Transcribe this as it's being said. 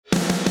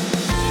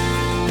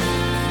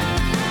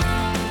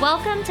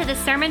Welcome to the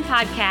Sermon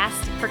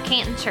Podcast for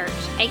Canton Church,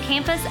 a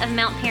campus of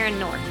Mount Paran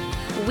North.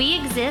 We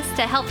exist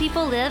to help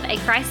people live a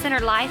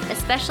Christ-centered life,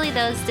 especially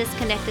those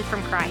disconnected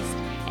from Christ.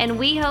 And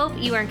we hope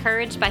you are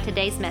encouraged by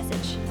today's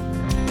message.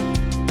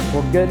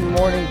 Well, good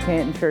morning,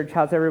 Canton Church.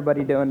 How's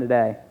everybody doing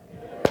today?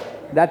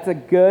 That's a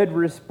good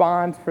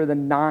response for the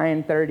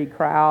 9:30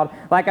 crowd.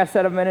 Like I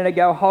said a minute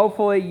ago,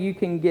 hopefully you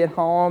can get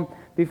home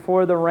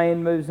before the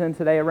rain moves in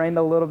today. It rained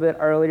a little bit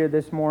earlier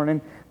this morning,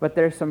 but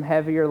there's some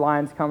heavier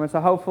lines coming. So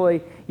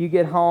hopefully you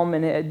get home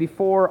and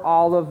before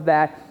all of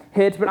that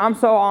hits. But I'm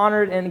so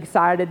honored and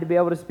excited to be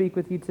able to speak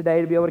with you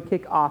today, to be able to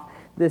kick off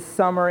this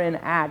Summer in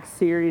Acts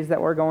series that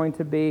we're going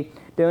to be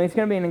doing. It's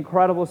going to be an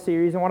incredible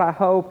series, and what I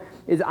hope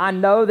is I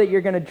know that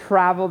you're going to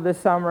travel this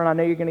summer, and I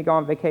know you're going to go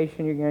on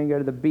vacation, you're going to go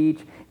to the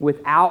beach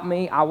without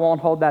me. I won't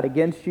hold that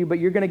against you, but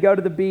you're going to go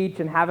to the beach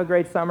and have a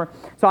great summer.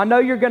 So I know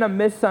you're going to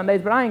miss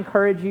Sundays, but I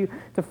encourage you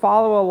to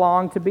follow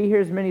along, to be here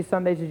as many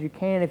Sundays as you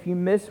can. If you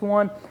miss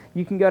one,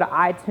 you can go to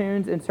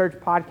iTunes and search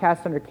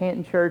podcast under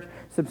Canton Church,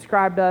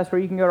 subscribe to us, or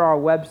you can go to our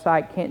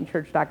website,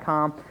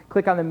 cantonchurch.com,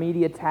 click on the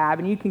media tab,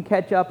 and you can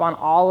catch up on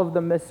all of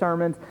the missed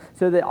sermons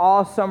so that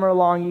all summer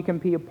long you can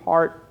be a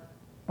part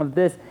of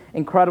this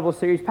incredible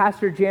series.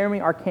 Pastor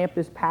Jeremy, our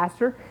campus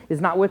pastor, is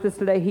not with us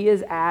today. He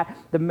is at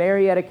the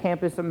Marietta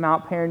campus of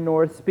Mount Paran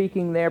North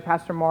speaking there.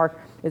 Pastor Mark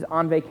is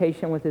on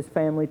vacation with his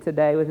family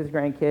today with his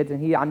grandkids,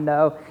 and I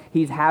know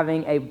he's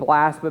having a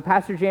blast. But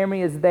Pastor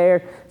Jeremy is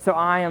there, so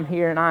I am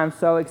here, and I am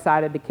so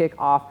excited to kick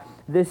off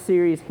this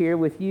series here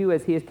with you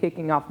as he is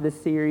kicking off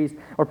this series,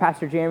 or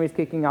Pastor Jeremy is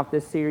kicking off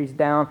this series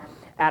down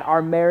at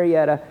our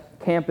Marietta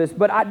campus.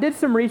 But I did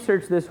some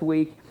research this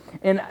week,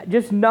 and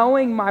just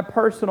knowing my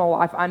personal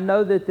life, I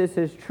know that this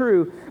is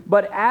true,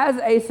 but as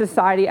a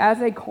society,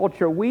 as a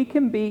culture, we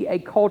can be a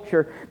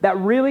culture that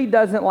really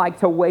doesn't like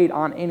to wait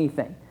on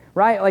anything,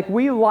 right? Like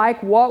we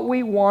like what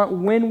we want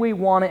when we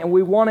want it, and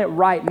we want it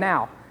right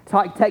now.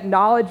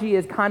 Technology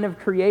has kind of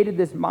created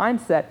this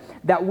mindset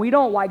that we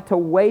don't like to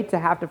wait to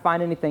have to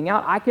find anything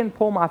out. I can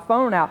pull my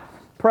phone out,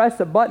 press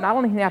a button, I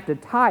don't even have to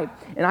type,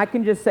 and I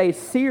can just say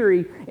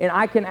Siri, and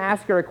I can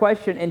ask her a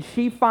question, and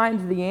she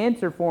finds the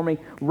answer for me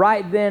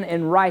right then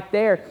and right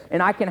there,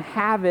 and I can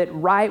have it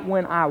right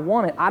when I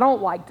want it. I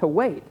don't like to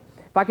wait.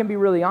 If I can be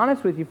really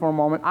honest with you for a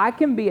moment, I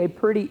can be a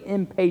pretty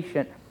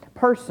impatient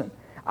person.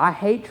 I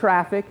hate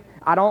traffic.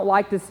 I don't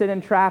like to sit in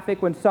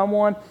traffic when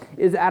someone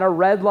is at a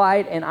red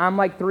light and I'm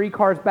like 3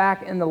 cars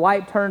back and the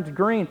light turns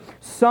green.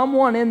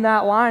 Someone in that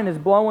line is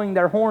blowing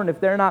their horn if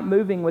they're not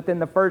moving within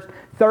the first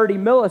 30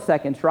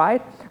 milliseconds,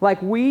 right?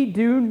 Like we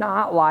do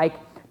not like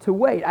to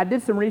wait. I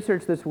did some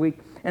research this week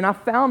and I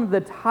found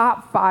the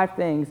top 5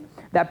 things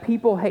that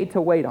people hate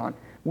to wait on.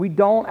 We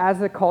don't,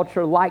 as a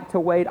culture, like to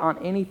wait on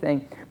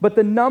anything. But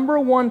the number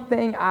one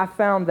thing I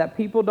found that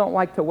people don't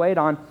like to wait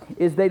on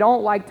is they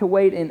don't like to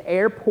wait in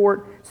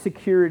airport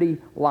security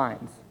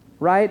lines,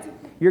 right?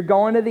 You're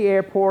going to the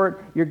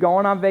airport, you're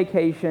going on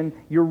vacation,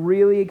 you're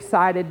really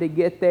excited to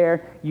get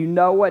there, you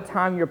know what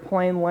time your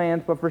plane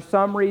lands, but for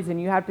some reason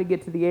you have to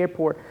get to the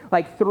airport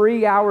like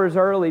 3 hours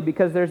early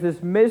because there's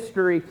this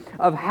mystery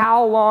of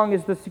how long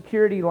is the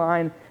security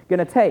line going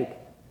to take.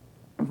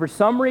 For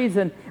some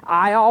reason,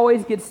 I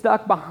always get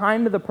stuck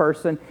behind the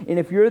person, and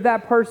if you're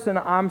that person,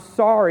 I'm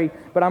sorry,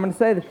 but I'm going to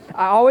say this.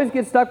 I always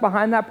get stuck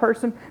behind that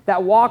person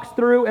that walks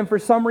through, and for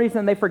some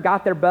reason, they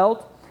forgot their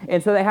belt,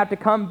 and so they have to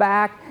come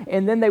back,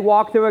 and then they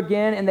walk through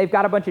again, and they've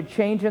got a bunch of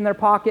change in their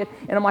pocket,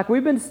 and I'm like,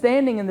 we've been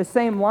standing in the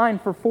same line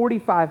for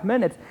 45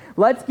 minutes.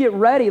 Let's get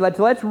ready.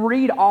 Let's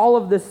read all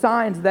of the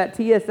signs that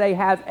TSA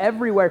has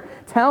everywhere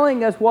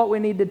telling us what we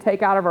need to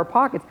take out of our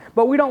pockets,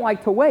 but we don't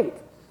like to wait.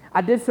 I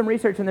did some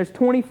research, and there's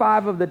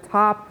 25 of the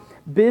top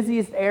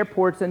busiest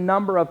airports and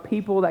number of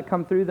people that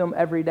come through them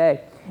every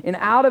day. And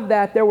out of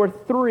that, there were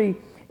 3.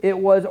 It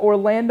was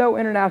Orlando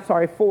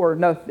International, 4.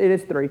 No, it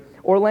is 3.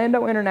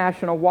 Orlando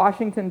International,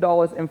 Washington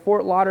Dulles, and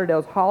Fort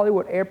Lauderdale's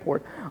Hollywood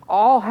Airport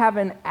all have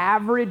an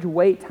average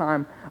wait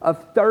time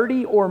of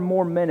 30 or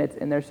more minutes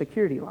in their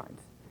security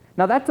lines.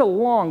 Now, that's a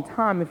long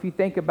time if you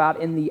think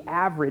about in the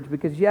average,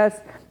 because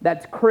yes,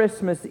 that's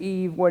Christmas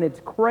Eve when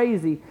it's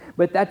crazy,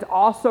 but that's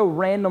also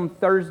random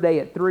Thursday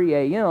at 3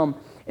 a.m.,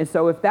 and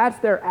so if that's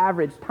their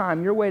average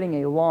time, you're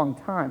waiting a long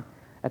time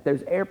at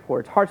those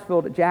airports.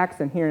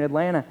 Hartsfield-Jackson here in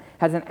Atlanta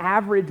has an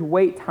average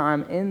wait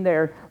time in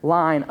their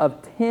line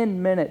of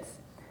 10 minutes,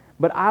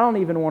 but I don't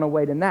even want to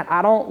wait in that.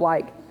 I don't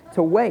like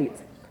to wait.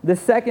 The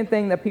second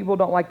thing that people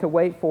don't like to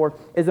wait for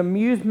is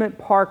amusement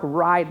park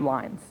ride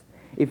lines.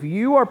 If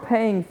you are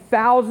paying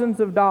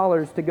thousands of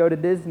dollars to go to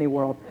Disney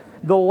World,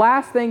 the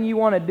last thing you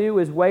want to do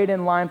is wait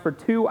in line for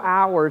 2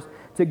 hours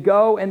to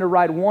go and to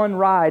ride one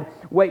ride,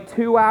 wait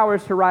 2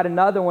 hours to ride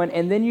another one,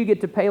 and then you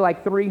get to pay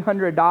like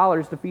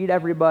 $300 to feed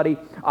everybody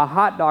a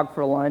hot dog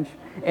for lunch,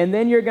 and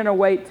then you're going to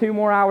wait 2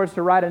 more hours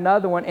to ride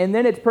another one, and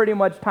then it's pretty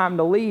much time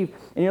to leave,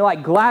 and you're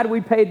like, glad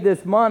we paid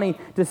this money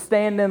to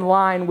stand in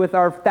line with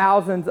our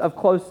thousands of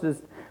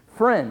closest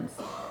friends.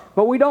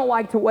 But we don't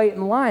like to wait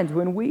in lines.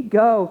 When we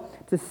go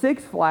to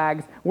Six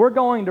Flags, we're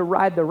going to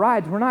ride the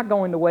rides. We're not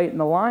going to wait in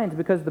the lines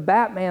because the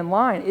Batman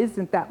line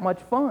isn't that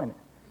much fun.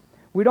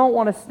 We don't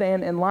want to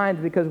stand in lines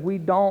because we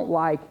don't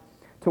like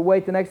to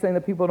wait. The next thing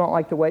that people don't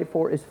like to wait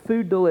for is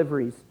food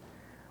deliveries.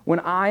 When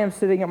I am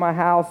sitting at my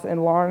house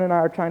and Lauren and I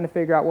are trying to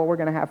figure out what we're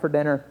going to have for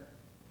dinner,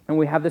 and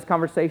we have this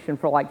conversation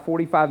for like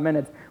 45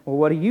 minutes. Well,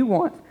 what do you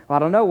want? Well, I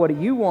don't know. What do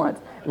you want?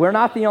 We're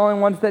not the only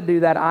ones that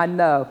do that, I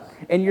know.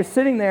 And you're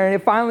sitting there, and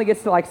it finally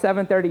gets to like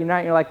 7:30 at night,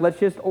 and you're like, let's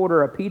just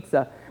order a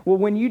pizza. Well,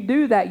 when you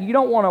do that, you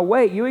don't want to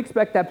wait. You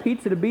expect that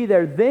pizza to be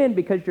there then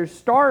because you're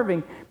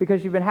starving,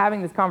 because you've been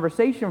having this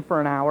conversation for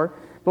an hour.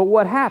 But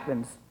what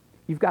happens?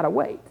 You've got to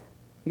wait.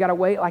 You got to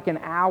wait like an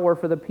hour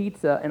for the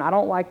pizza, and I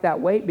don't like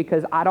that wait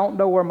because I don't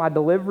know where my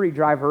delivery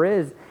driver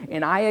is,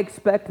 and I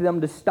expect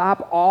them to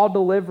stop all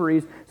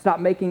deliveries, stop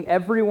making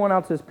everyone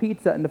else's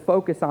pizza, and to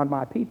focus on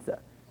my pizza.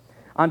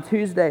 On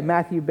Tuesday,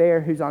 Matthew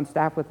Baer, who's on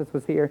staff with us,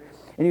 was here,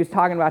 and he was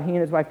talking about he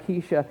and his wife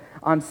Keisha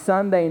on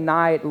Sunday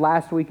night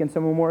last weekend, so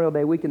Memorial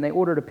Day weekend, they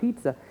ordered a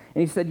pizza.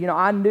 And he said,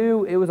 I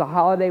knew it was a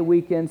holiday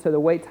weekend, so the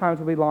wait times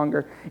would be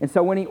longer. And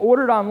so when he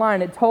ordered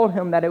online, it told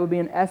him that it would be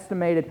an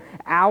estimated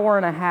hour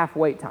and a half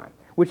wait time,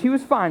 which he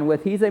was fine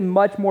with. He's a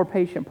much more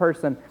patient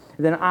person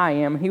than I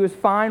am. He was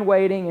fine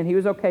waiting, and he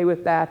was okay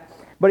with that.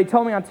 But he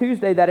told me on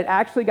Tuesday that it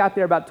actually got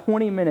there about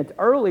 20 minutes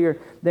earlier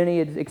than he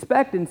had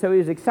expected, and so he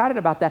was excited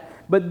about that.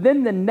 But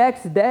then the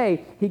next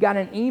day, he got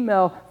an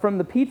email from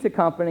the pizza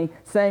company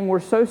saying,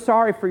 we're so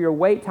sorry for your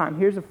wait time.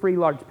 Here's a free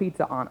large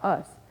pizza on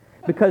us.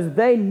 Because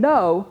they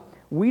know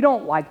we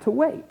don't like to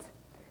wait.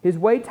 His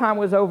wait time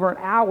was over an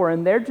hour,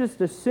 and they're just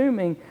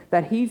assuming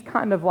that he's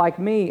kind of like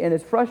me and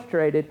is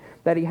frustrated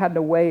that he had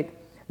to wait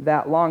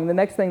that long. The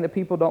next thing that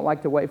people don't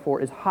like to wait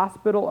for is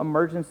hospital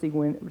emergency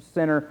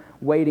center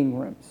waiting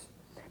rooms.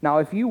 Now,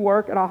 if you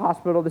work at a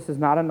hospital, this is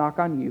not a knock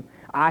on you.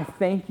 I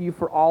thank you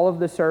for all of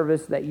the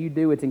service that you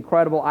do. It's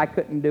incredible. I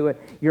couldn't do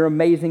it. You're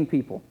amazing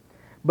people.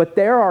 But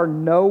there are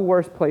no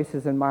worse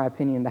places, in my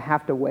opinion, to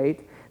have to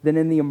wait than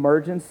in the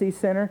emergency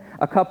center.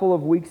 A couple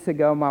of weeks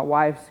ago, my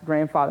wife's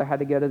grandfather had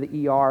to go to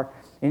the ER,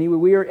 and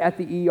we were at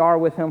the ER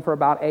with him for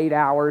about 8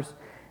 hours.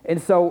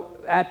 And so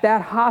at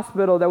that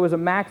hospital, there was a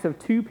max of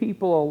 2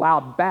 people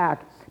allowed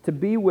back to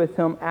be with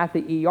him at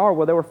the ER.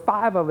 Well, there were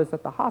 5 of us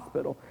at the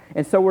hospital.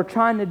 And so we're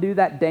trying to do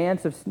that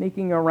dance of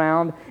sneaking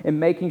around and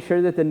making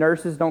sure that the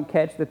nurses don't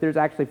catch that there's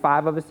actually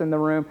 5 of us in the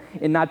room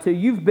and not 2.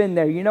 You've been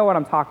there. You know what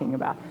I'm talking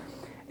about.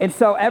 And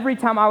so every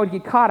time I would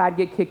get caught, I'd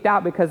get kicked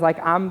out because,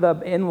 I'm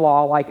the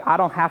in-law. I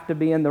don't have to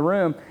be in the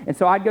room. And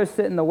so I'd go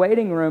sit in the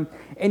waiting room,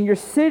 and you're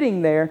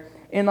sitting there,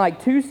 and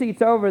 2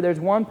 seats over, there's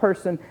one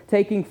person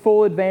taking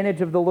full advantage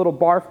of the little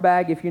barf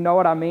bag, if you know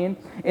what I mean.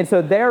 And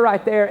so they're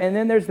right there, and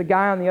then there's the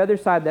guy on the other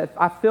side that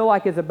I feel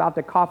like is about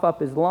to cough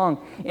up his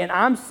lung. And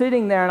I'm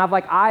sitting there, and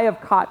I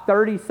have caught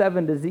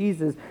 37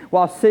 diseases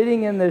while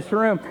sitting in this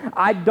room.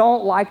 I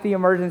don't like the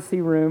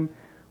emergency room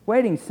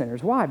waiting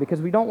centers. Why?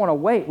 Because we don't want to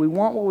wait. We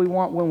want what we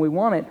want when we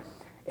want it.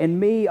 And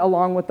me,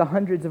 along with the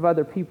hundreds of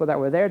other people that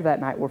were there that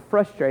night, were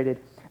frustrated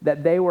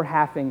that they were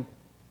having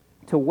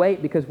to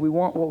wait because we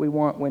want what we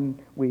want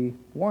when we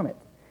want it.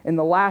 And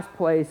the last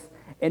place,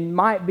 and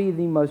might be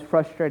the most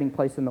frustrating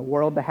place in the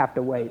world to have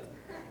to wait,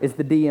 is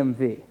the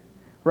DMV,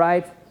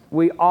 right?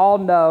 We all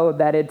know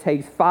that it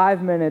takes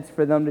 5 minutes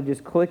for them to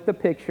just click the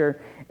picture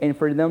and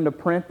for them to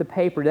print the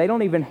paper. They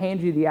don't even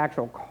hand you the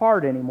actual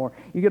card anymore.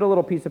 You get a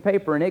little piece of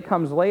paper and it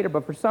comes later,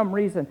 but for some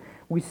reason,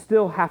 we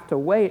still have to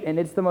wait, and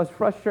it's the most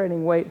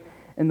frustrating wait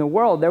in the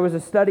world. There was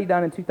a study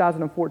done in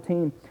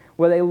 2014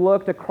 where they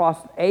looked across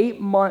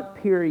 8-month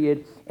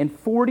period in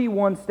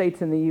 41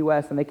 states in the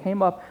U.S., and they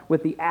came up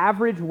with the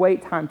average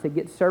wait time to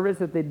get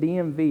service at the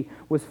DMV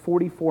was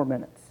 44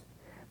 minutes.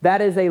 That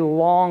is a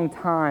long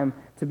time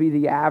to be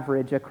the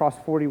average across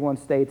 41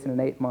 states in an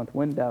 8-month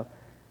window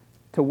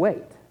to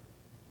wait.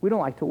 We don't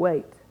like to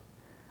wait.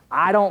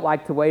 I don't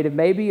like to wait. And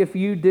maybe if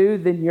you do,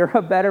 then you're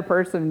a better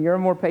person and you're a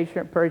more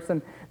patient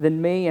person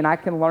than me, and I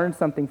can learn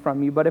something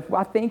from you. But if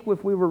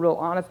we were real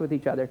honest with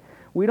each other,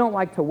 we don't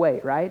like to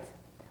wait, right?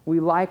 We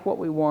like what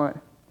we want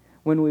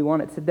when we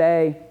want it.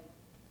 Today,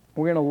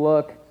 we're going to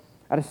look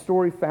at a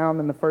story found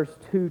in the first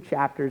 2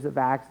 chapters of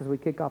Acts as we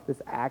kick off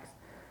this Acts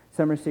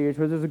summer series,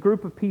 where there's a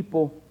group of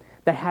people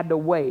that had to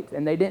wait,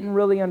 and they didn't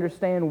really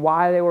understand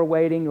why they were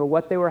waiting or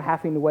what they were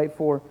having to wait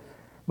for.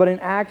 But in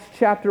Acts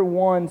chapter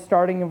 1,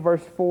 starting in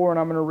verse 4, and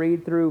I'm going to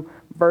read through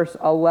verse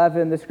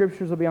 11, the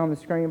scriptures will be on the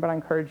screen, but I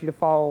encourage you to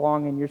follow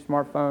along in your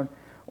smartphone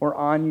or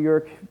on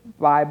your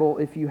Bible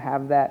if you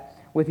have that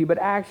with you. But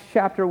Acts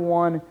chapter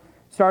 1,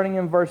 starting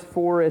in verse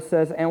 4, it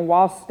says, "And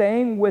while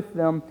staying with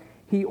them,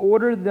 he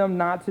ordered them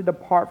not to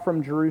depart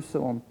from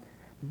Jerusalem.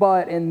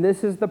 But," and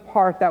this is the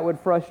part that would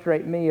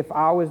frustrate me if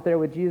I was there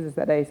with Jesus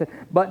that day, he said,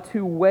 "but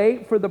to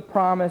wait for the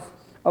promise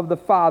of the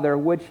Father,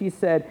 which he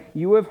said,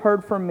 you have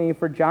heard from me,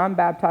 for John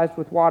baptized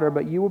with water,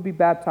 but you will be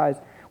baptized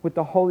with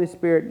the Holy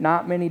Spirit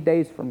not many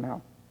days from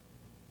now."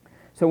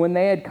 So when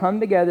they had come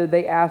together,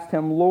 they asked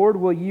him, "Lord,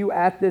 will you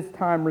at this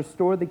time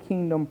restore the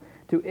kingdom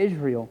to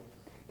Israel?"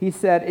 He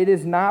said, "It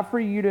is not for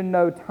you to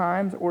know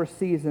times or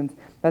seasons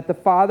that the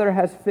Father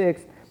has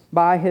fixed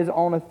by his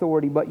own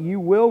authority, but you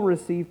will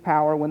receive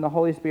power when the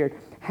Holy Spirit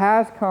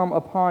has come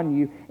upon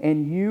you,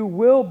 and you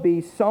will be,"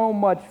 so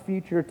much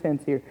future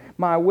tense here,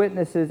 "my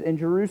witnesses in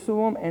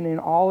Jerusalem and in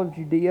all of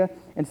Judea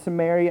and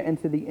Samaria and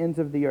to the ends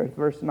of the earth."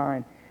 Verse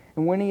 9.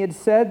 "And when he had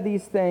said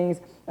these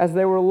things, as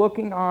they were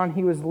looking on,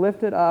 he was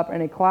lifted up,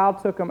 and a cloud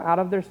took him out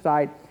of their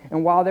sight.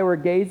 And while they were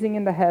gazing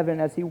into heaven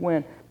as he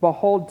went,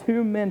 behold,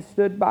 two men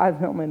stood by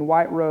them in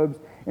white robes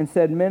and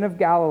said, 'Men of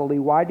Galilee,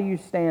 why do you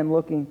stand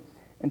looking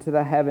into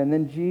the heaven?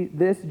 Then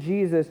this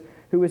Jesus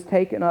who was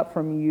taken up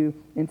from you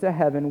into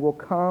heaven will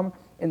come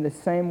in the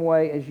same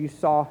way as you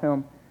saw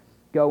him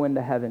go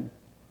into heaven.'"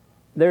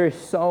 There is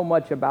so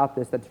much about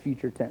this that's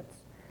future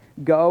tense.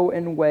 Go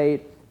and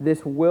wait.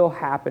 This will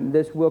happen.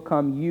 This will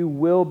come. You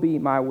will be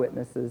my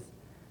witnesses.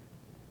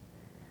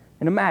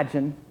 And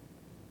imagine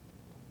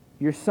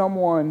you're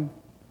someone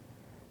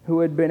who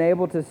had been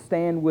able to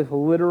stand with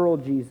literal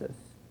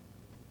Jesus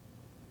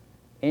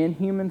in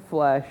human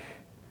flesh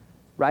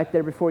right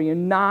there before you.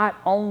 Not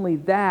only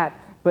that,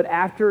 but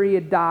after he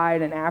had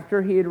died and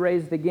after he had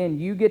raised again,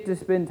 you get to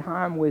spend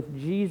time with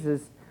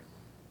Jesus.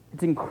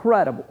 It's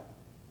incredible.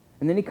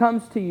 And then he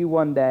comes to you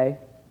one day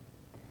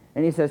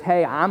and he says,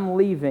 "Hey, I'm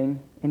leaving,"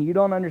 and you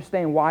don't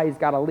understand why he's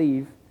got to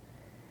leave.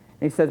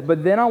 And he says,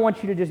 "But then I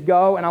want you to just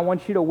go and I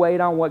want you to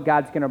wait on what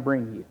God's going to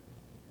bring you.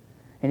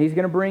 And he's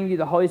going to bring you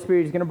the Holy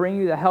Spirit. He's going to bring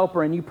you the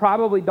helper." And you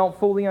probably don't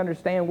fully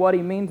understand what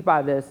he means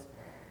by this.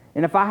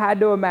 And if I had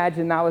to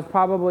imagine, that was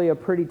probably a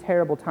pretty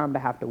terrible time to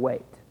have to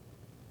wait.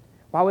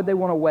 Why would they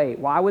want to wait?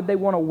 Why would they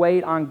want to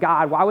wait on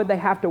God? Why would they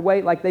have to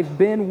wait like they've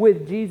been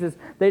with Jesus?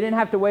 They didn't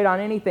have to wait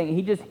on anything.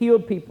 He just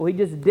healed people. He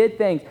just did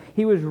things.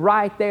 He was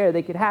right there.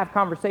 They could have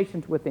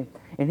conversations with him.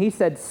 And he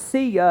said,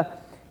 "See ya.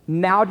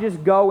 Now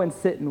just go and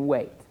sit and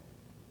wait."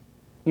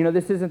 You know,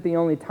 this isn't the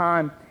only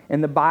time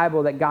in the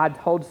Bible that God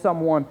told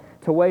someone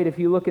to wait. If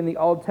you look in the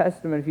Old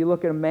Testament, if you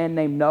look at a man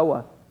named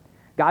Noah,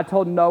 God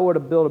told Noah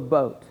to build a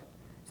boat.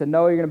 He said,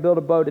 "Noah, you're going to build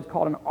a boat. It's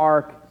called an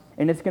ark.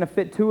 And it's going to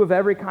fit two of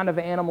every kind of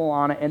animal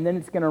on it, and then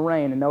it's going to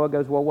rain." And Noah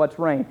goes, "Well, what's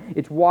rain?"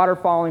 "It's water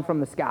falling from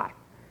the sky.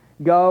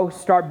 Go,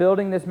 start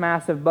building this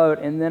massive boat,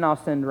 and then I'll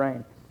send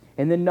rain."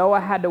 And then Noah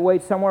had to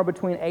wait somewhere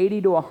between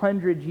 80 to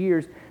 100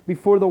 years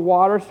before the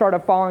water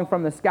started falling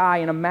from the sky.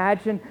 And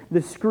imagine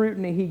the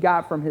scrutiny he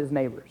got from his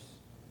neighbors.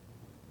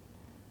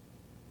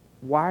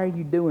 "Why are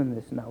you doing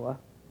this, Noah?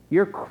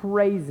 You're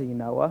crazy,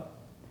 Noah."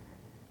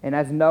 And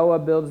as Noah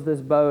builds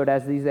this boat,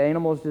 as these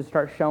animals just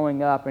start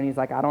showing up, and he's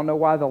like, "I don't know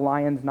why the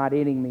lion's not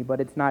eating me, but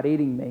it's not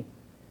eating me.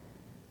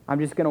 I'm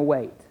just going to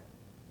wait."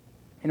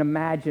 And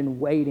imagine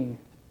waiting.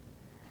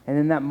 And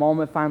then that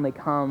moment finally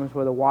comes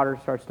where the water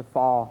starts to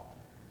fall.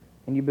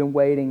 And you've been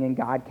waiting, and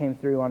God came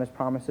through on his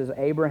promises.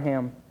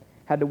 Abraham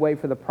had to wait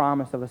for the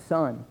promise of a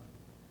son.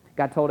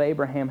 God told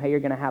Abraham, "Hey, you're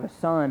going to have a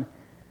son."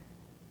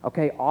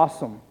 Okay,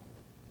 awesome.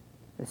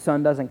 The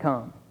son doesn't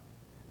come.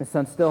 The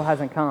son still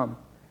hasn't come.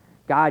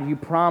 "God, you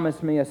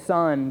promised me a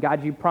son.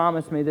 God, you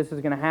promised me this is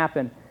going to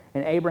happen."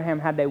 And Abraham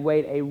had to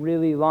wait a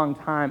really long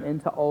time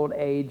into old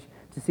age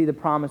to see the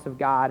promise of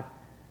God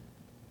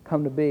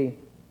come to be.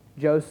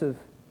 Joseph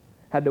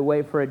had to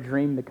wait for a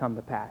dream to come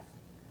to pass.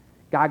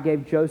 God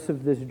gave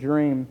Joseph this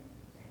dream,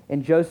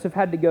 and Joseph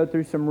had to go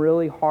through some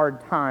really hard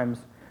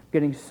times,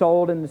 getting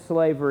sold into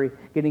slavery,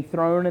 getting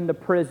thrown into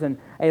prison.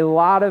 A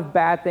lot of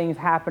bad things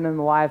happened in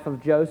the life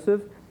of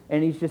Joseph,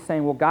 and he's just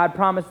saying, "Well, God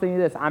promised me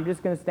this. I'm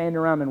just going to stand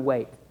around and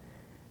wait.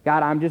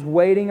 God, I'm just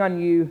waiting on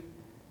you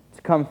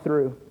to come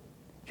through."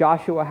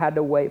 Joshua had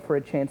to wait for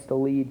a chance to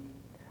lead.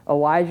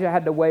 Elijah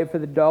had to wait for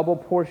the double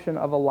portion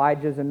of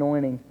Elijah's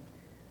anointing.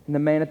 And the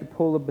man at the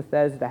pool of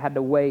Bethesda had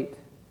to wait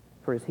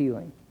for his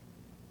healing.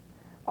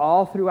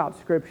 All throughout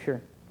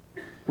Scripture,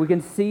 we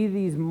can see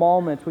these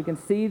moments, we can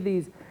see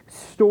these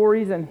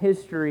stories in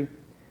history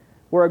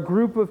where a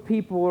group of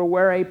people or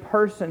where a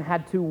person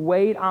had to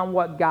wait on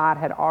what God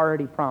had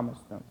already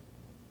promised them.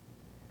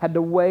 Had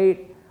to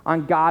wait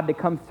on God to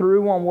come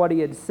through on what he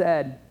had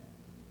said.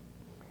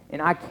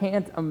 And I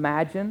can't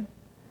imagine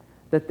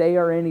that they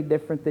are any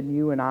different than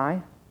you and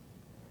I.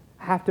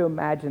 I have to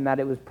imagine that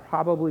it was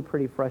probably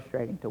pretty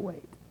frustrating to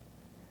wait.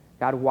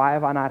 God, why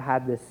have I not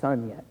had this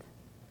son yet?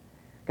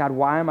 God,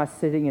 why am I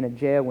sitting in a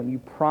jail when you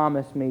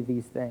promised me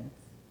these things?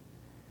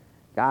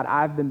 God,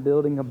 I've been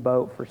building a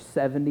boat for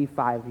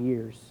 75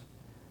 years,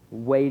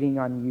 waiting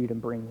on you to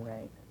bring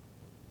rain.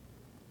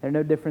 They're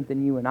no different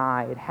than you and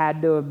I. It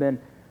had to have been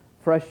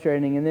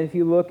frustrating. And then if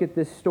you look at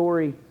this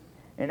story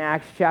in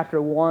Acts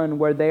chapter 1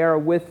 where they are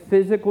with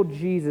physical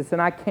Jesus,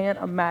 and I can't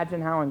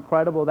imagine how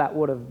incredible that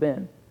would have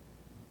been.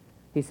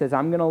 He says,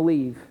 "I'm going to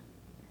leave,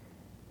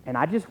 and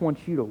I just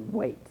want you to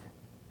wait."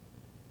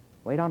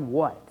 Wait on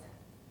what?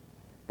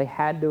 They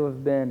had to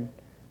have been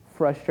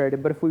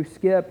frustrated. But if we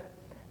skip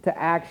to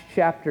Acts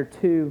chapter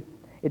 2,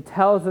 it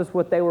tells us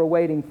what they were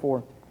waiting for.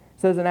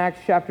 It says in Acts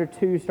chapter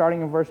 2,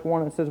 starting in verse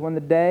 1, it says, "When the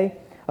day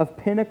of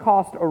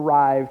Pentecost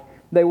arrived,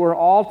 they were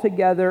all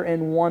together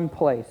in one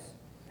place.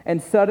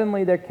 And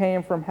suddenly there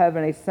came from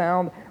heaven a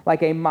sound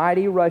like a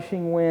mighty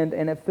rushing wind,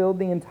 and it filled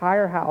the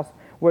entire house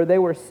where they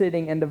were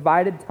sitting, and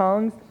divided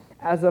tongues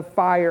as of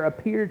fire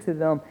appeared to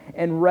them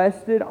and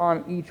rested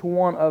on each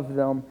one of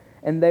them.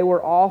 And they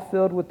were all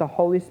filled with the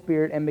Holy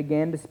Spirit and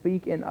began to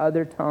speak in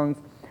other tongues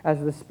as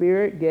the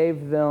Spirit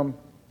gave them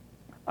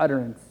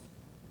utterance.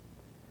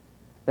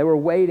 They were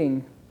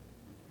waiting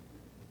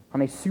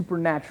on a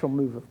supernatural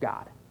move of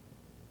God.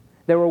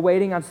 They were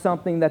waiting on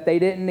something that they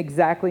didn't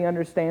exactly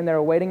understand. They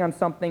were waiting on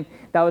something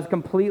that was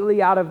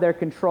completely out of their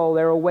control.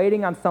 They were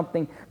waiting on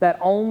something that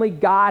only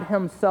God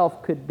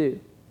himself could do.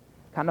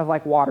 Kind of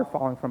like water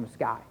falling from the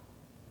sky.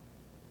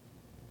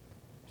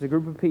 There's a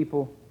group of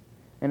people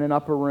in an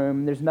upper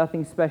room. There's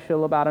nothing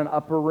special about an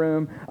upper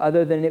room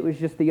other than it was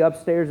just the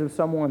upstairs of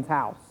someone's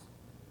house.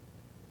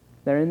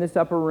 They're in this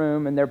upper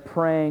room and they're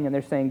praying and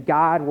they're saying,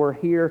 God, we're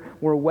here,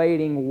 we're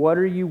waiting. What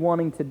are you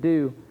wanting to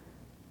do?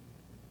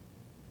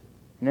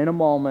 And in a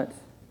moment,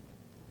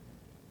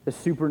 the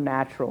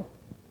supernatural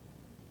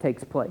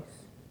takes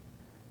place.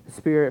 The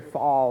Spirit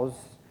falls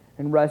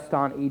and rests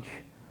on each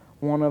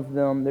one of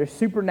them. Their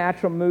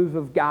supernatural move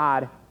of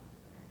God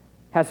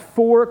has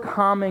 4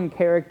 common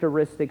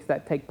characteristics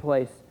that take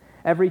place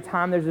every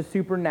time there's a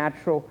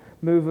supernatural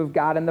move of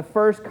God. And the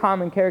first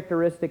common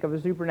characteristic of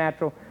a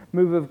supernatural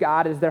move of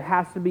God is there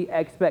has to be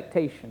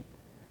expectation.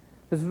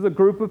 This is a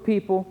group of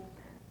people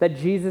that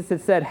Jesus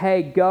had said,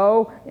 hey,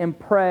 go and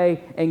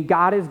pray, and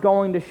God is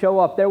going to show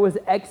up. There was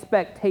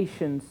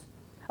expectations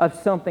of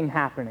something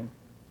happening.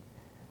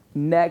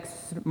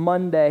 Next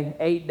Monday,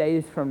 8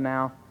 days from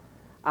now,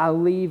 I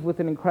leave with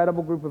an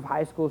incredible group of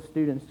high school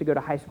students to go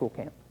to high school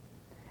camp.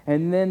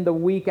 And then the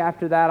week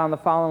after that, on the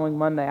following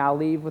Monday, I'll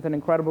leave with an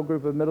incredible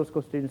group of middle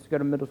school students to go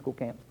to middle school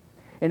camp.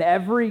 And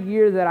every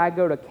year that I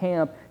go to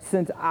camp,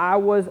 since I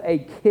was a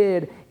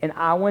kid and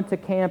I went to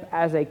camp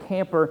as a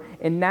camper,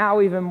 and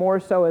now even more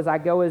so as I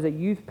go as a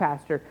youth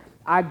pastor,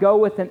 I go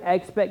with an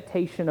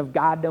expectation of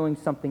God doing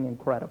something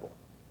incredible.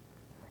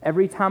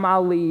 Every time I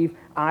leave,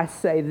 I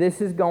say,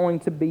 this is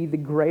going to be the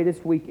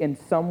greatest week in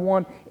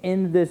someone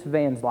in this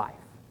van's life.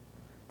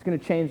 It's going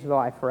to change their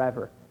life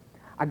forever.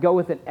 I go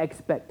with an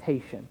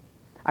expectation.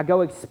 I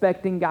go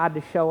expecting God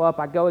to show up.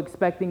 I go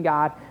expecting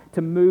God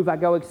to move. I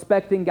go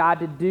expecting God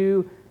to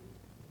do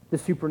the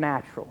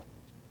supernatural.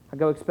 I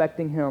go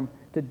expecting him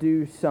to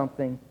do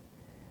something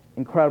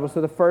incredible. So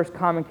the first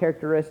common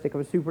characteristic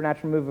of a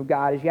supernatural move of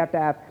God is you have to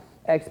have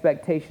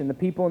expectation. The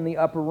people in the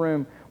upper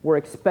room were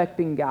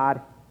expecting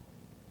God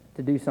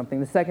to do something.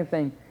 The second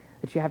thing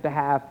that you have to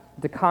have,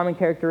 the common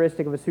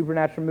characteristic of a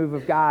supernatural move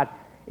of God,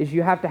 is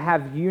you have to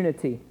have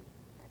unity.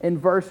 In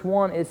verse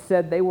 1, it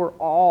said they were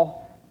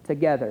all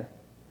together.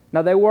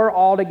 Now, they were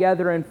all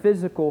together in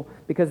physical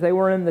because they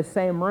were in the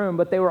same room,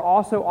 but they were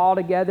also all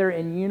together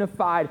in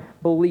unified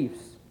beliefs.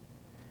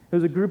 It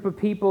was a group of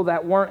people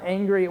that weren't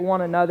angry at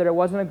one another. It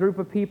wasn't a group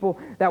of people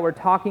that were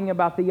talking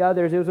about the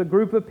others. It was a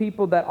group of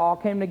people that all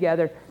came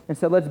together and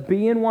said, let's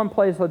be in one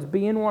place, let's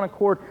be in one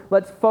accord,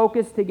 let's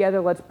focus together,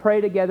 let's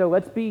pray together,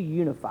 let's be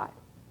unified.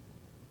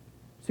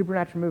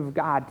 Supernatural move of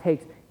God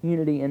takes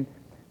unity. In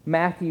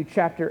Matthew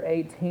chapter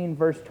 18,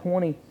 verse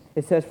 20,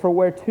 it says, for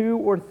where 2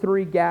 or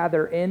 3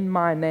 gather in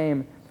my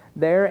name,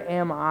 there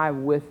am I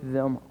with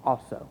them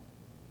also.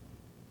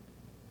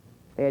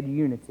 They had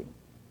unity.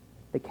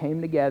 They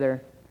came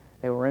together.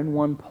 They were in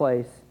one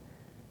place.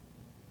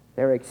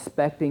 They were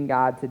expecting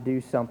God to do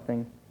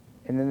something.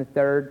 And then the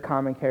third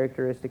common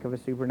characteristic of a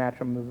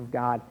supernatural move of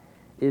God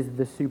is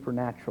the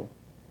supernatural.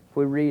 If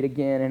we read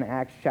again in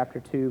Acts chapter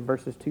 2,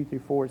 verses 2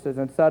 through 4, it says,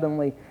 and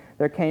suddenly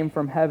there came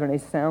from heaven a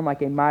sound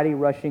like a mighty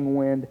rushing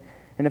wind,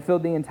 and it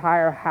filled the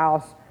entire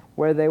house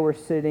where they were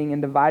sitting,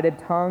 and divided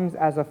tongues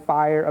as a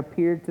fire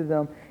appeared to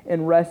them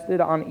and rested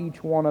on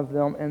each one of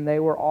them. And they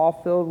were all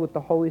filled with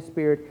the Holy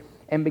Spirit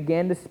and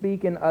began to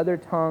speak in other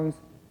tongues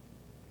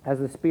as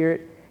the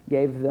Spirit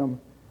gave them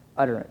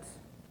utterance.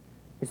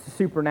 It's the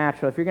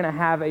supernatural. If you're going to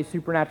have a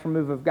supernatural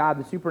move of God,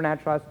 the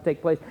supernatural has to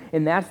take place.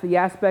 And that's the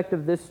aspect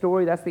of this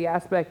story, that's the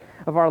aspect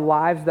of our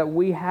lives that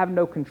we have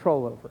no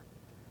control over.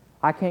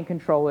 I can't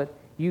control it.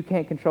 You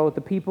can't control it.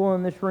 The people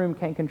in this room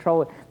can't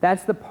control it.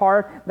 That's the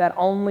part that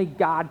only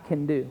God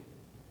can do.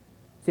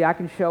 See, I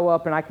can show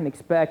up and I can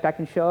expect. I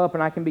can show up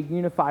and I can be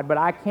unified, but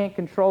I can't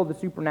control the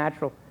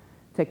supernatural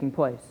taking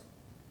place.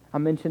 I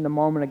mentioned a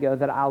moment ago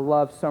that I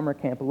love summer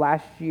camp.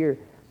 Last year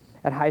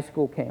at high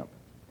school camp,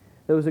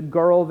 there was a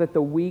girl that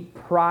the week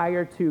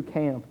prior to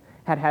camp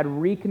had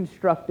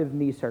reconstructive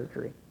knee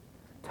surgery.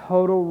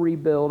 Total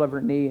rebuild of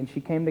her knee. And she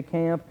came to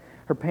camp.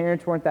 Her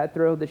parents weren't that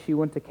thrilled that she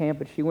went to camp,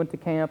 but she went to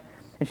camp.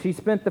 And she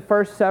spent the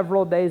first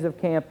several days of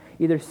camp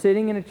either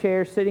sitting in a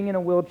chair, sitting in a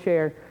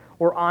wheelchair,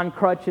 or on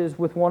crutches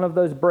with one of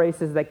those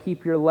braces that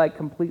keep your leg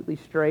completely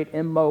straight,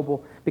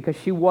 immobile, because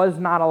she was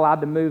not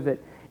allowed to move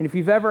it. And if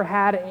you've ever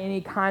had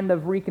any kind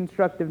of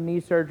reconstructive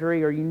knee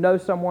surgery, or you know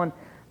someone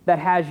that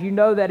has, you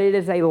know that it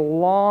is a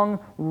long,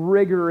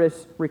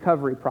 rigorous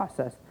recovery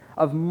process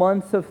of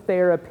months of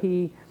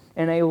therapy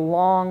and a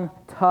long,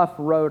 tough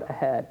road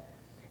ahead.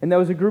 And there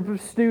was a group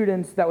of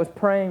students that was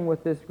praying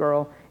with this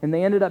girl, and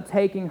they ended up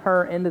taking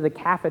her into the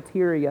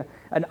cafeteria,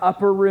 an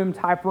upper room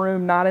type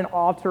room, not an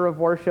altar of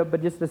worship,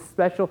 but just a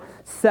special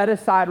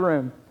set-aside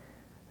room.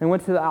 They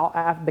went to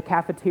the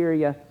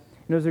cafeteria,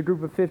 and there was a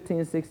group of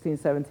 15, 16,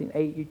 17,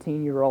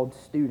 18-year-old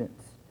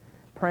students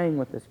praying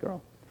with this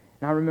girl.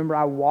 And I remember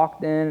I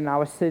walked in, and I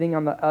was sitting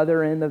on the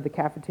other end of the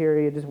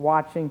cafeteria just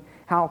watching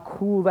how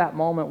cool that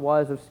moment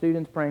was of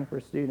students praying for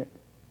a student.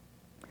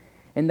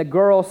 And the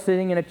girl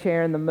sitting in a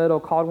chair in the middle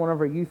called one of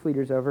her youth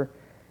leaders over,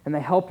 and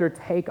they helped her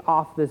take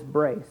off this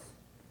brace.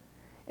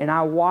 And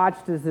I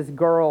watched as this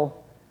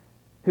girl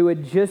who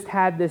had just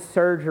had this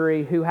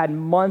surgery, who had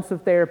months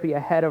of therapy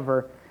ahead of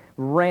her,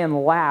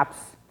 ran laps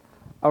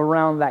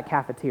around that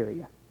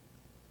cafeteria.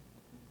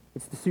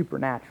 It's the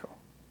supernatural.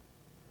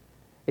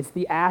 It's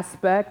the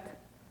aspect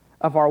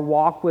of our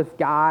walk with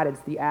God.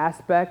 It's the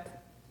aspect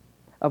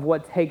of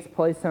what takes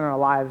place in our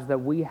lives that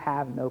we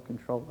have no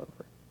control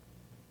over.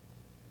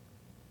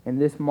 In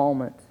this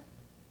moment,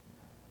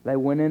 they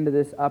went into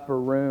this upper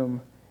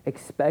room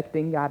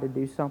expecting God to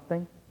do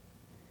something,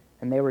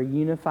 and they were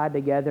unified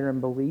together in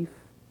belief,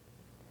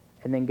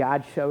 and then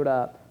God showed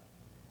up,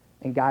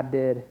 and God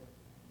did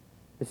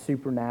the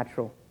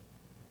supernatural.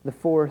 The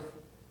fourth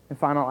and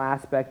final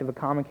aspect of a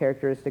common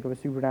characteristic of a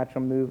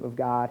supernatural move of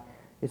God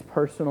is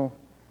personal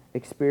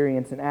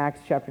experience. In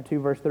Acts chapter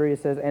 2, verse 3, it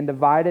says, "And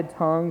divided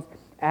tongues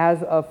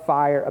as of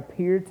fire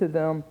appeared to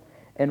them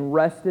and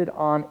rested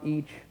on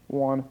each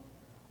one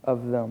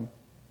of them."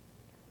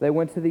 They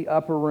went to the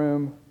upper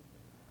room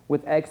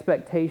with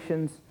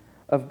expectations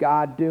of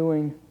God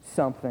doing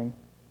something.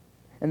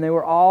 And they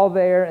were all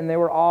there, and they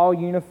were all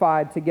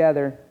unified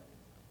together.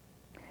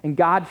 And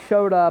God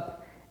showed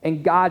up,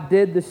 and God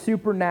did the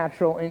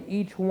supernatural, and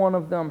each one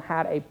of them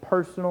had a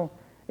personal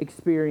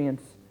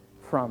experience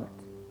from it.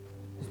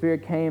 The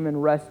Spirit came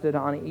and rested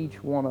on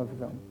each one of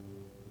them.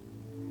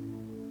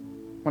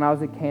 When I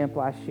was at camp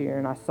last year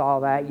and I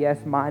saw that,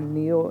 yes, my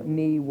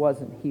knee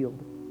wasn't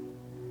healed.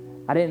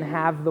 I didn't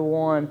have the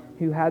one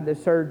who had the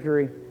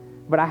surgery,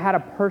 but I had a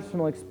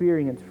personal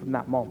experience from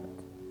that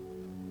moment.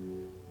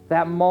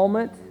 That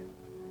moment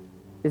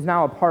is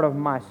now a part of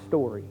my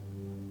story.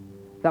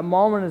 That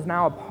moment is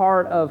now a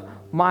part of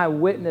my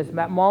witness.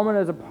 That moment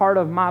is a part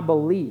of my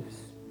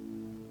beliefs.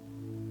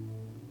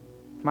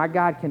 My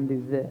God can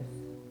do this.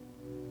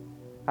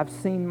 I've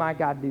seen my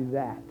God do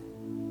that.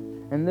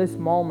 In this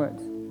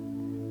moment,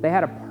 they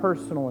had a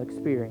personal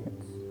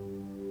experience.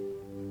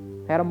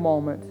 They had a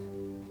moment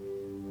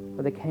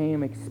where they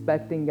came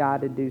expecting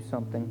God to do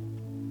something.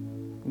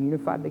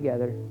 Unified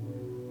together,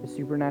 the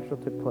supernatural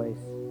took place,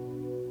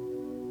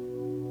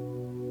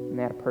 and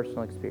they had a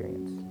personal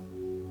experience.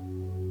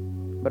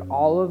 But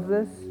all of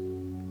this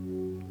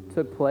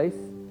took place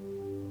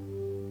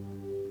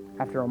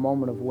after a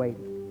moment of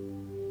waiting.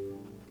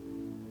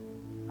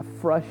 A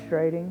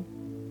frustrating,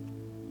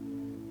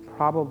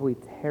 probably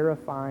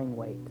terrifying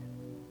wait.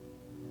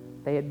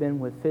 They had been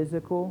with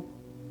physical,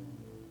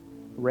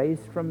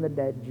 raised from the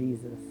dead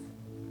Jesus.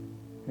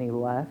 And he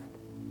left,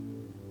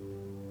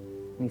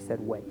 and he said,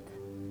 wait.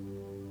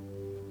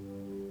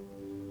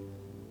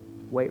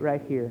 Wait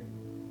right here.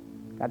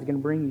 God's going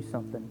to bring you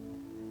something.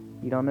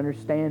 You don't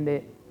understand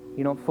it.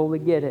 You don't fully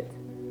get it.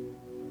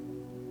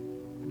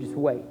 Just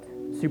wait.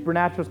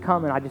 Supernatural's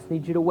coming. I just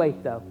need you to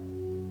wait, though.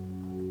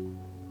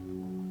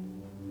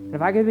 And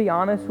if I could be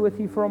honest with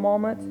you for a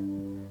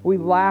moment, we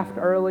laughed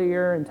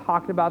earlier and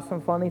talked about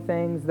some funny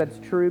things. That's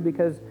true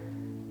because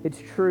it's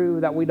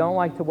true that we don't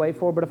like to wait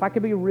for, but if I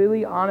could be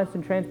really honest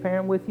and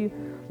transparent with you,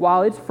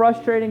 while it's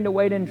frustrating to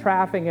wait in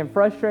traffic and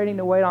frustrating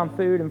to wait on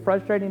food and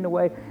frustrating to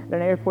wait at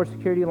an airport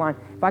security line,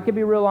 if I could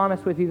be real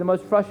honest with you, the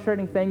most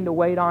frustrating thing to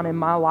wait on in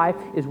my life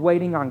is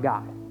waiting on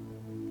God.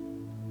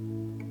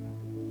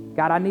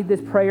 God, I need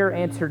this prayer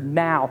answered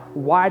now.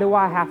 Why do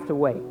I have to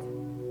wait?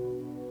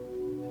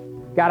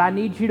 God, I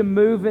need you to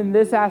move in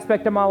this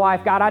aspect of my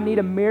life. God, I need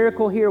a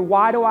miracle here.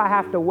 Why do I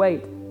have to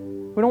wait?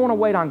 We don't want to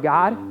wait on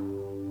God.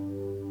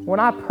 When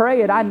I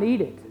pray it, I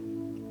need it.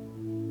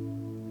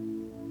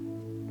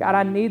 God,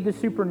 I need the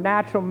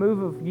supernatural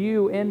move of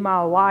you in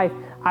my life.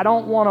 I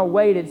don't want to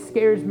wait. It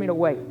scares me to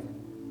wait.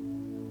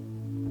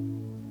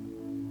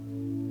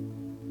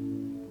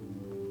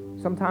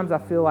 Sometimes I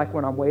feel like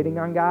when I'm waiting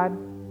on God,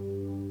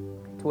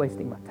 it's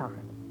wasting my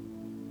time.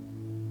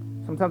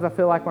 Sometimes I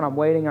feel like when I'm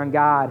waiting on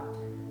God,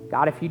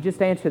 God, if you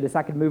just answer this,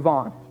 I could move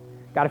on.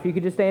 God, if you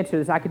could just answer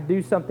this, I could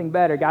do something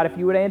better. God, if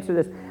you would answer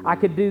this, I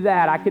could do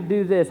that. I could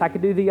do this. I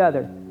could do the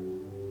other.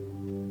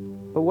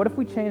 But what if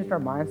we changed our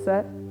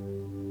mindset?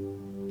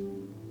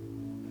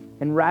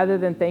 And rather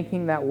than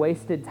thinking that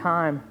wasted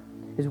time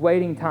is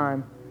waiting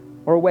time,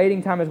 or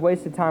waiting time is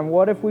wasted time,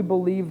 what if we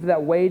believed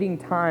that waiting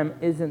time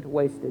isn't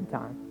wasted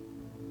time?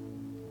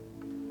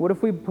 What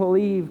if we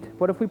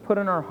put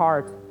in our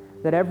hearts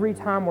that every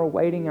time we're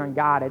waiting on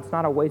God, it's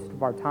not a waste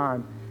of our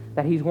time,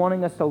 that He's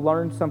wanting us to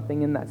learn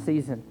something in that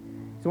season.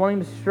 He's wanting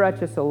to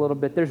stretch us a little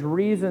bit. There's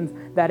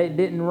reasons that it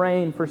didn't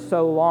rain for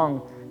so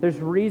long. There's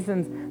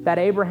reasons that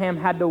Abraham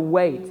had to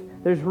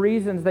wait. There's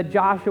reasons that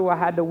Joshua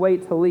had to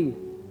wait to leave.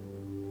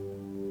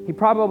 He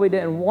probably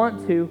didn't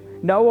want to.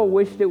 Noah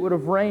wished it would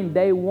have rained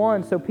day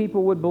one so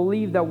people would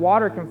believe that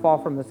water can fall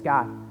from the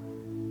sky.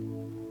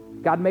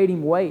 God made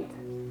him wait.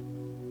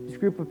 This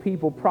group of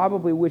people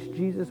probably wished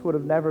Jesus would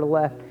have never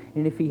left.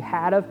 And if he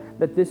had have,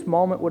 that this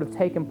moment would have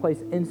taken place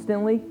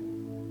instantly.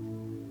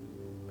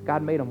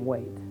 God made him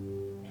wait.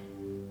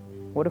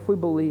 What if we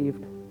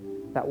believed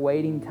that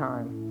waiting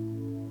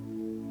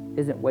time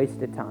isn't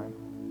wasted time?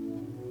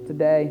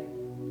 Today,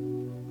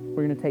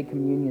 we're going to take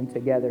communion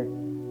together.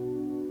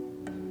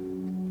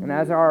 And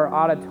as our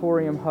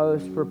auditorium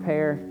hosts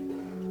prepare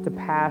to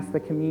pass the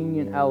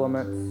communion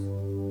elements,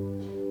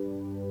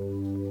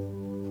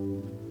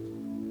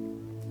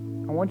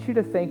 I want you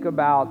to think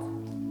about,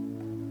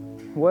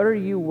 what are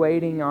you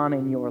waiting on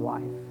in your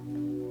life?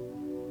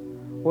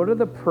 What are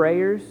the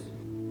prayers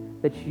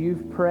that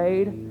you've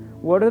prayed?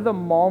 What are the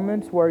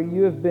moments where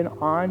you have been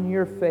on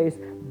your face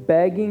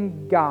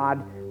begging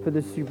God for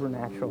the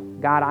supernatural?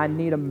 God, I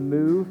need a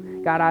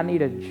move. God, I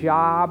need a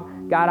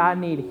job. God, I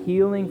need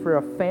healing for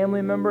a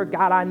family member.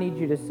 God, I need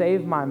you to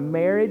save my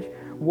marriage.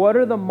 What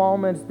are the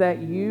moments that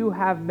you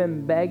have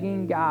been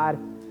begging God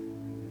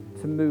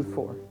to move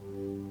for?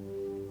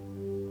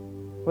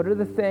 What are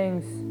the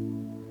things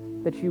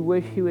that you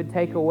wish he would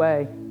take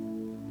away?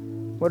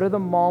 What are the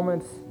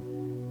moments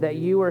that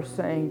you are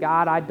saying,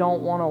 God, I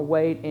don't want to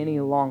wait any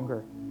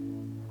longer.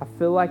 I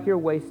feel like you're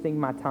wasting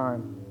my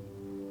time.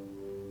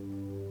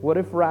 What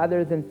if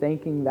rather than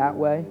thinking that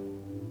way,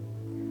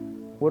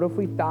 what if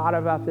we thought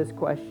about this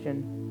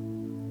question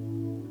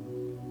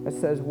that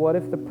says, what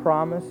if the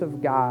promise of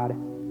God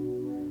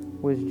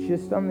was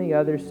just on the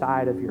other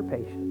side of your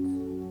patience?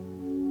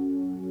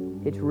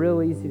 It's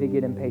real easy to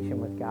get impatient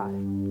with God.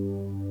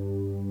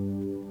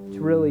 It's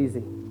real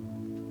easy.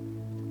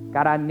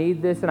 God, I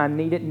need this and I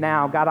need it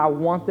now. God, I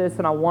want this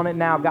and I want it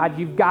now. God,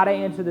 you've got to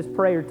answer this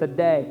prayer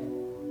today.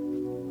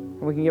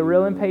 And we can get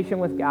real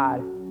impatient with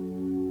God.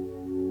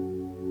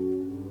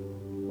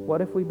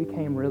 What if we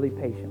became really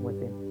patient with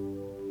him?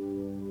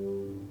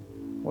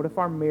 What if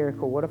our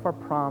miracle, what if our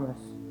promise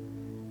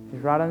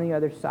is right on the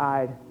other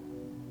side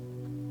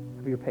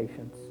of your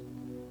patience?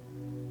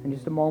 In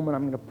just a moment,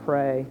 I'm going to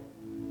pray.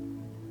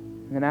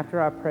 And then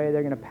after I pray,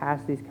 they're going to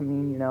pass these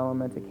communion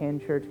elements. At Canton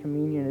Church,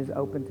 communion is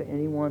open to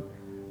anyone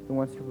who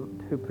wants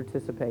to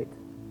participate.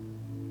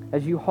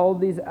 As you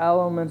hold these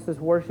elements, this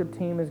worship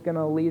team is going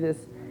to lead us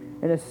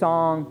in a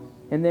song.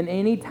 And then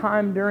any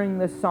time during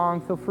this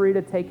song, feel free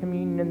to take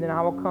communion, and then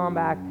I will come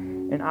back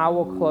and I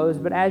will close.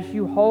 But as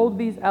you hold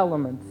these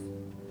elements,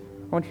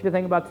 I want you to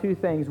think about two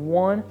things.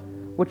 One,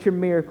 what's your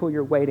miracle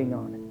you're waiting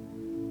on?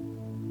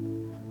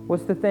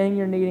 What's the thing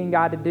you're needing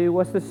God to do?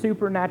 What's the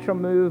supernatural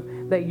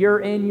move that you're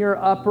in your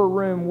upper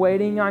room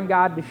waiting on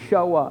God to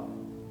show up?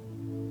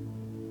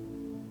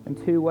 And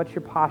two, what's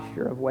your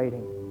posture of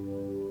waiting?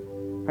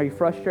 Are you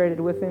frustrated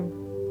with him?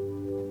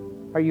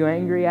 Are you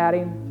angry at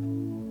him?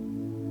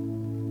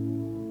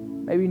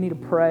 Maybe you need to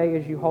pray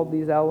as you hold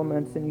these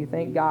elements and you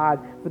thank God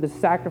for the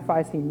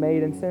sacrifice he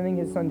made in sending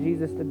his son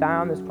Jesus to die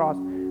on this cross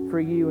for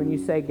you. And you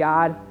say,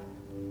 God,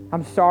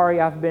 I'm sorry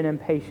I've been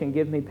impatient.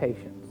 Give me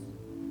patience.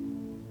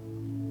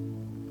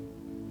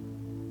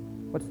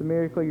 What's the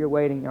miracle you're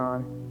waiting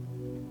on?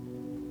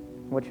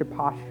 What's your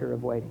posture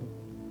of waiting?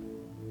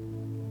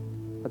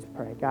 Let's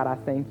pray. God, I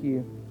thank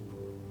you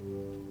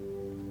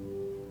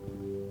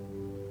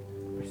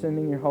for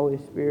sending your Holy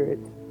Spirit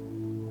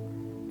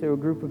to a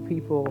group of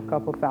people a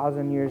couple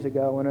thousand years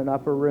ago in an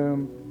upper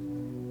room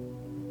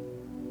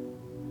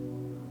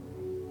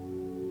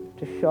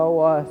to show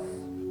us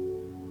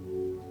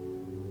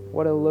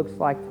what it looks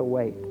like to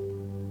wait.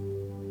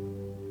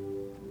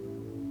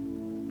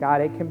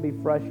 God, it can be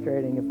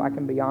frustrating, if I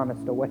can be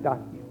honest, to wait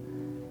on you.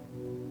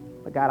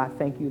 But God, I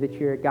thank you that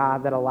you're a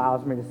God that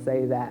allows me to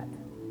say that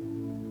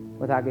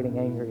without getting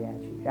angry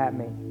at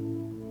me.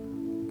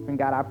 And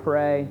God, I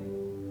pray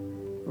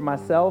for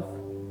myself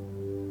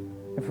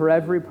and for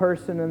every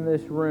person in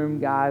this room,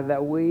 God,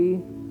 that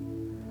we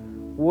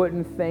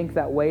wouldn't think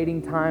that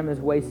waiting time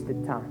is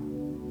wasted time.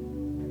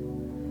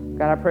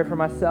 God, I pray for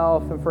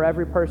myself and for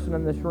every person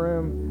in this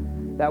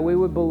room that we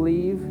would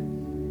believe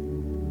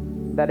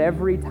that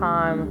every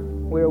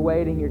time we're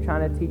waiting, you're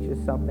trying to teach us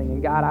something.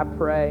 And God, I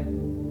pray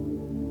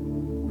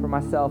for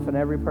myself and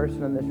every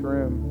person in this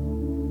room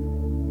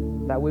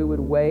that we would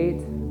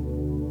wait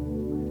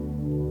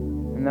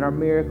and that our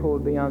miracle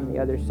would be on the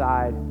other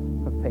side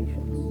of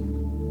patience.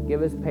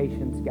 Give us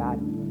patience, God.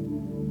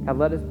 God,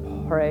 let us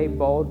pray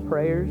bold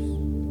prayers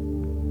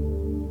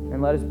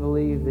and let us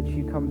believe that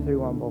you come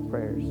through on bold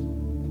prayers.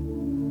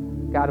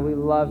 God, we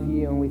love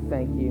you and we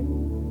thank you.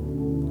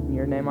 In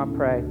your name I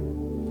pray.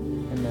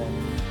 Amen.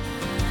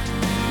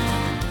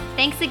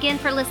 Thanks again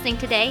for listening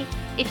today.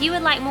 If you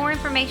would like more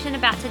information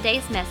about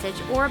today's message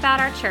or about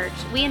our church,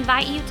 we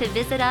invite you to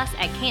visit us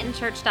at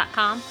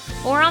cantonchurch.com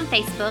or on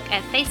Facebook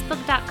at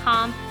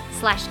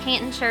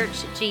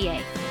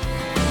facebook.com/cantonchurchga.